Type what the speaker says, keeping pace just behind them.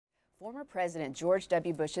Former President George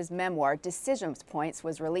W. Bush's memoir, Decision Points,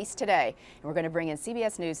 was released today. And we're going to bring in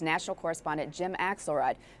CBS News national correspondent Jim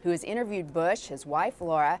Axelrod, who has interviewed Bush, his wife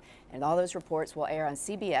Laura, and all those reports will air on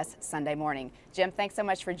CBS Sunday morning. Jim, thanks so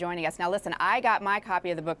much for joining us. Now listen, I got my copy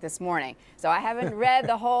of the book this morning, so I haven't read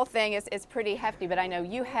the whole thing. It's pretty hefty, but I know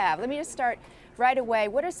you have. Let me just start right away.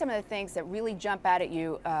 What are some of the things that really jump out at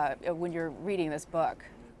you when you're reading this book?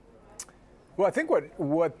 Well, I think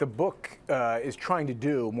what the book is trying to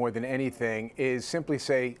do more than anything is simply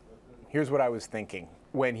say, here's what I was thinking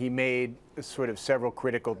when he made sort of several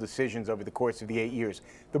critical decisions over the course of the 8 years.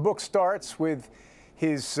 The book starts with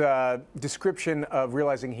his description of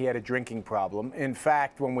realizing he had a drinking problem. In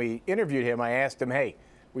fact, when we interviewed him, I asked him, hey,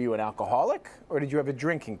 were you an alcoholic or did you have a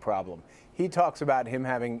drinking problem? He talks about him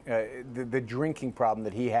having the drinking problem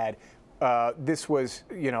that he had. This was,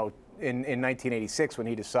 you know, in 1986 when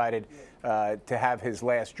he decided to have his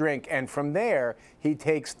last drink. And from there, he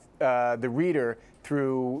takes the reader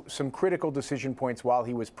through some critical decision points while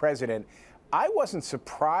he was president. I wasn't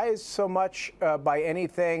surprised so much by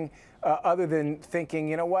anything other than thinking,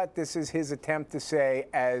 you know what, this is his attempt to say,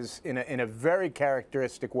 as in a very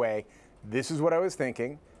characteristic way, this is what I was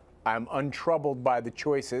thinking. I'm untroubled by the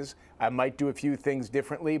choices. I might do a few things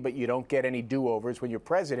differently, but you don't get any do-overs when you're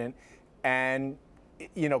president. And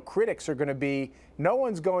you know, critics are going to be, no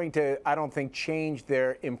one's going to, I don't think, change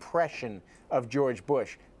their impression of George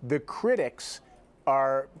Bush. The critics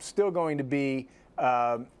are still going to be,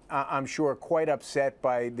 I'm sure, quite upset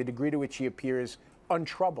by the degree to which he appears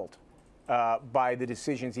untroubled by the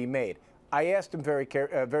decisions he made. I asked him very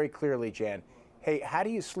clearly, Jan, hey, how do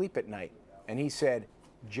you sleep at night? And he said,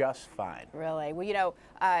 just fine. Really? Well, you know,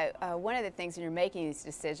 one of the things when you're making these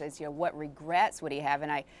decisions, you know, what regrets would he have?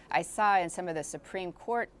 And I saw in some of the Supreme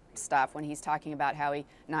Court stuff when he's talking about how he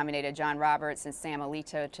nominated John Roberts and Sam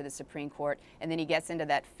Alito to the Supreme Court, and then he gets into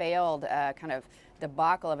that failed kind of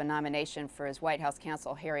debacle of a nomination for his White House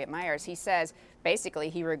counsel, Harriet Miers. He says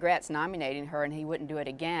basically he regrets nominating her and he wouldn't do it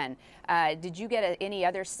again. Did you get any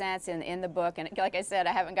other sense in the book, and like I said,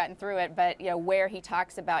 I haven't gotten through it, but you know, where he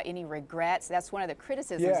talks about any regrets? That's one of the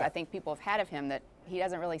criticisms I think people have had of him, that he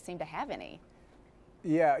doesn't really seem to have any.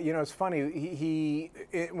 Yeah, you know, it's funny.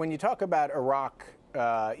 When you talk about Iraq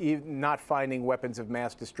not finding weapons of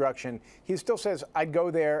mass destruction, he still says, I'd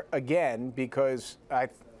go there again because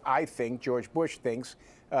I think, George Bush thinks,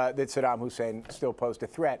 that Saddam Hussein still posed a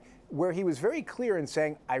threat. Where he was very clear in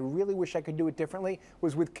saying, I really wish I could do it differently,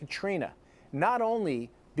 was with Katrina. Not only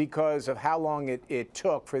because of how long it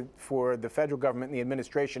took for the federal government and the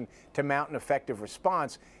administration to mount an effective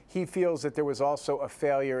response, he feels that there was also a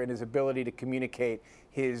failure in his ability to communicate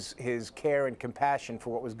his care and compassion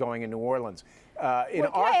for what was going in New Orleans. Can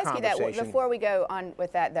I ask you that, before we go on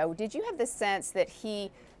with that, though, did you have the sense that he,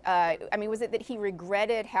 I mean, was it that he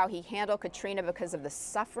regretted how he handled Katrina because of the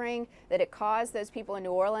suffering that it caused those people in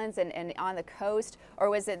New Orleans and on the coast, or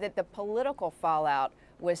was it that the political fallout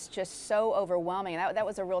was just so overwhelming? And that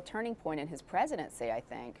was a real turning point in his presidency, I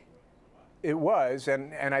think. It was,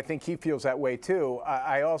 and I think he feels that way too.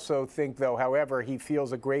 I also think, though, however, he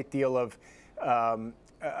feels a great deal of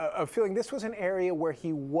feeling this was an area where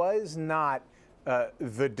he was not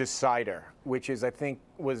the decider, which is, I think,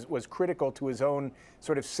 was critical to his own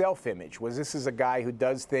sort of self-image. Was this is a guy who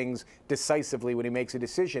does things decisively when he makes a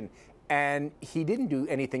decision, and he didn't do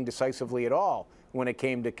anything decisively at all when it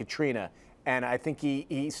came to Katrina. And I think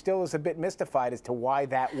he still is a bit mystified as to why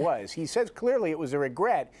that was. He says clearly it was a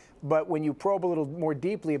regret, but when you probe a little more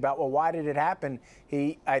deeply about, well, why did it happen,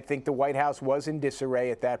 I think the White House was in disarray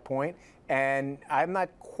at that point, and I'm not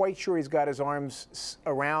quite sure he's got his arms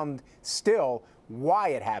around still why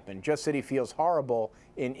it happened, just that he feels horrible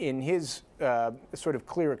in his sort of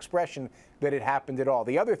clear expression that it happened at all.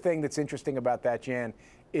 The other thing that's interesting about that, Jan,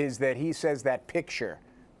 is that he says that picture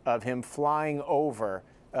of him flying over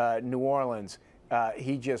New Orleans,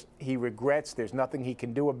 he regrets. There's nothing he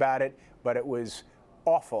can do about it, but it was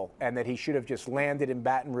awful, and that he should have just landed in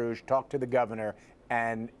Baton Rouge, talked to the governor,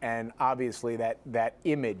 and obviously that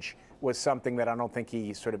image was something that I don't think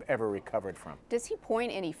he sort of ever recovered from. Does he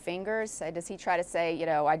point any fingers? Does he try to say, you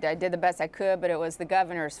know, I did the best I could, but it was the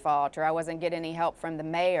governor's fault, or I wasn't getting any help from the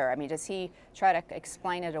mayor? I mean, does he try to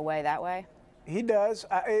explain it away that way? He does.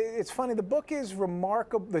 It's funny, the book is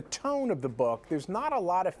remarkable, the tone of the book, there's not a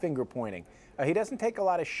lot of finger pointing. He doesn't take a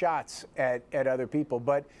lot of shots at other people,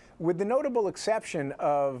 but with the notable exception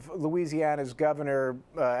of Louisiana's governor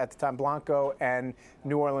at the time, Blanco, and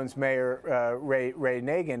New Orleans Mayor Ray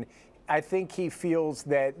Nagin, I think he feels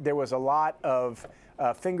that there was a lot of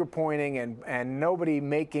finger pointing and nobody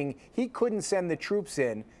making, he couldn't send the troops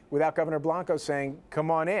in without Governor Blanco saying,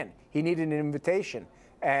 come on in. He needed an invitation.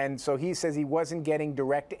 And so he says he wasn't getting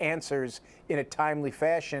direct answers in a timely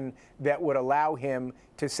fashion that would allow him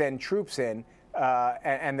to send troops in.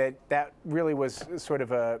 And that really was sort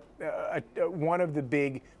of one of the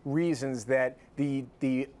big reasons that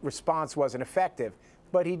the response wasn't effective.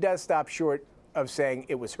 But he does stop short of saying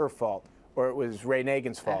it was her fault or it was Ray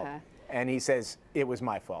Nagin's fault. And he says it was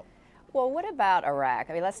my fault. Well, what about Iraq?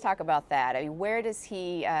 I mean, let's talk about that. I mean, where does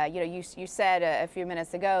he, you said a few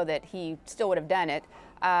minutes ago that he still would have done it.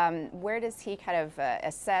 Where does he kind of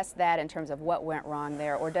assess that in terms of what went wrong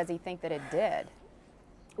there, or does he think that it did?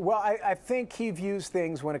 Well, I think he views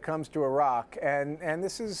things when it comes to Iraq, and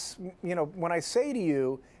this is, when I say to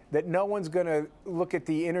you that no one's going to look at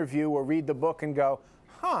the interview or read the book and go,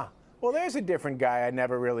 huh, well, there's a different guy I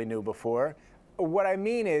never really knew before. What I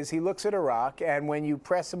mean is he looks at Iraq, and when you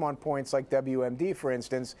press him on points like WMD, for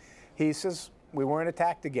instance, he says, we weren't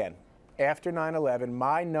attacked again. After 9/11,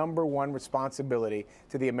 my #1 responsibility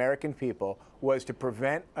to the American people was to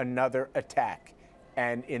prevent another attack.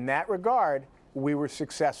 And in that regard, we were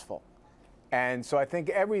successful. And so I think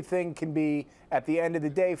everything can be, at the end of the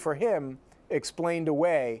day, for him, explained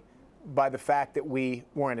away by the fact that we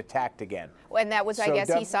weren't attacked again. Well, and that was, I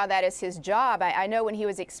guess, he saw that as his job. I know when he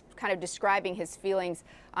was kind of describing his feelings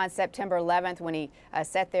on September 11th, when he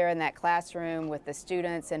sat there in that classroom with the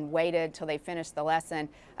students and waited till they finished the lesson,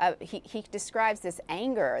 he describes this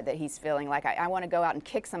anger that he's feeling, like, I want to go out and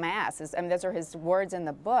kick some ass. I mean, those are his words in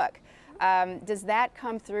the book. Does that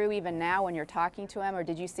come through even now when you're talking to him, or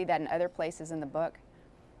did you see that in other places in the book?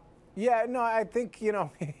 Yeah, no, I think,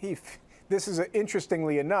 this is,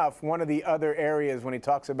 interestingly enough, one of the other areas when he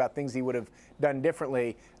talks about things he would have done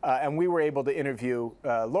differently, and we were able to interview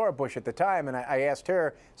Laura Bush at the time, and I asked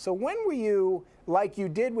her, so when were you, like you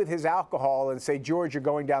did with his alcohol, and say, George, you're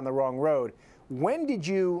going down the wrong road, when did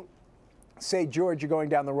you say, George, you're going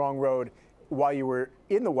down the wrong road while you were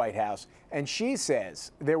in the White House? And she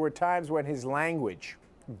says there were times when his language,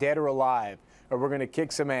 dead or alive, or we're going to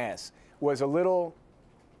kick some ass, was a little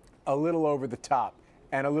over the top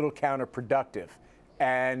and a little counterproductive.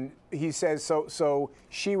 And he says, so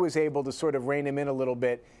she was able to sort of rein him in a little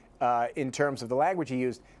bit in terms of the language he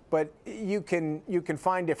used. But you can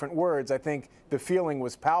find different words. I think the feeling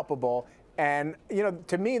was palpable. And,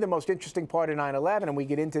 to me, the most interesting part of 9/11, and we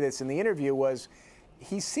get into this in the interview, was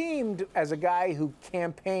he seemed, as a guy who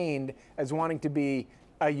campaigned as wanting to be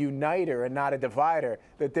a uniter and not a divider,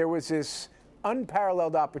 that there was this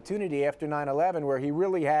unparalleled opportunity after 9/11 where he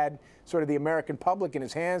really had sort of the American public in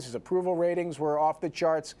his hands. His approval ratings were off the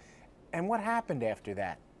charts. And what happened after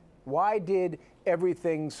that? Why did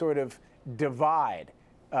everything sort of divide,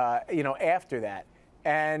 after that?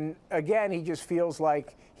 And again, he just feels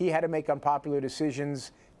like he had to make unpopular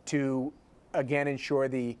decisions to, again, ensure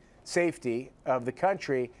the safety of the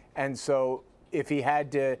country. And so if he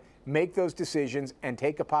had to make those decisions and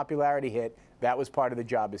take a popularity hit, that was part of the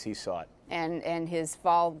job as he saw it. And his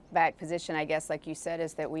fallback position, I guess, like you said,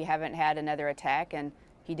 is that we haven't had another attack, and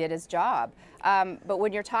he did his job. But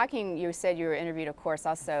when you're talking, you said you were interviewed, of course,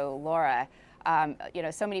 also Laura.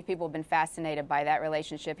 So many people have been fascinated by that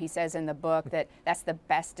relationship. He says in the book that that's the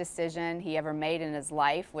best decision he ever made in his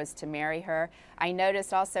life, was to marry her. I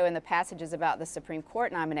noticed also in the passages about the Supreme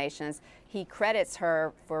Court nominations, he credits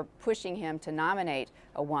her for pushing him to nominate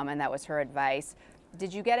a woman. That was her advice.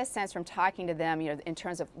 Did you get a sense from talking to them, in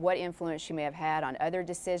terms of what influence she may have had on other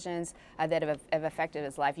decisions that have affected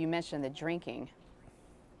his life? You mentioned the drinking.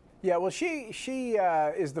 Yeah, well, she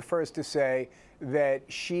is the first to say that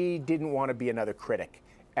she didn't want to be another critic,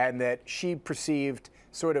 and that she perceived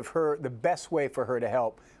sort of the best way for her to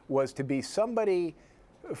help was to be somebody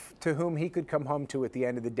to whom he could come home to at the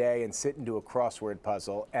end of the day and sit and do a crossword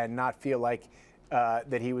puzzle and not feel like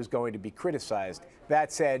that he was going to be criticized.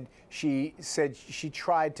 That said, she said she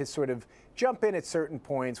tried to sort of jump in at certain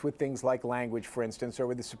points with things like language, for instance, or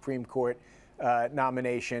with the Supreme Court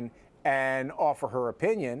nomination, and offer her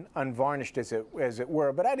opinion, unvarnished as it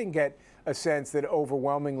were. But I didn't get a sense that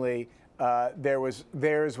overwhelmingly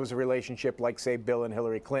theirs was a relationship like, say, Bill and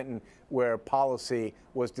Hillary Clinton, where policy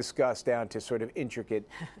was discussed down to sort of intricate,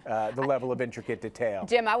 the level of intricate detail.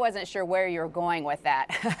 Jim, I wasn't sure where you were going with that.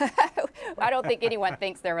 I don't think anyone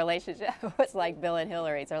thinks their relationship was like Bill and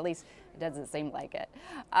Hillary's, or at least it doesn't seem like it.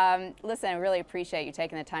 Listen, I really appreciate you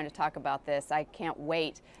taking the time to talk about this. I can't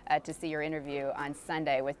wait to see your interview on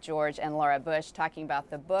Sunday with George and Laura Bush, talking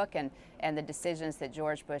about the book and the decisions that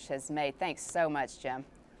George Bush has made. Thanks so much, Jim.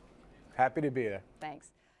 Happy to be there.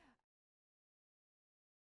 Thanks.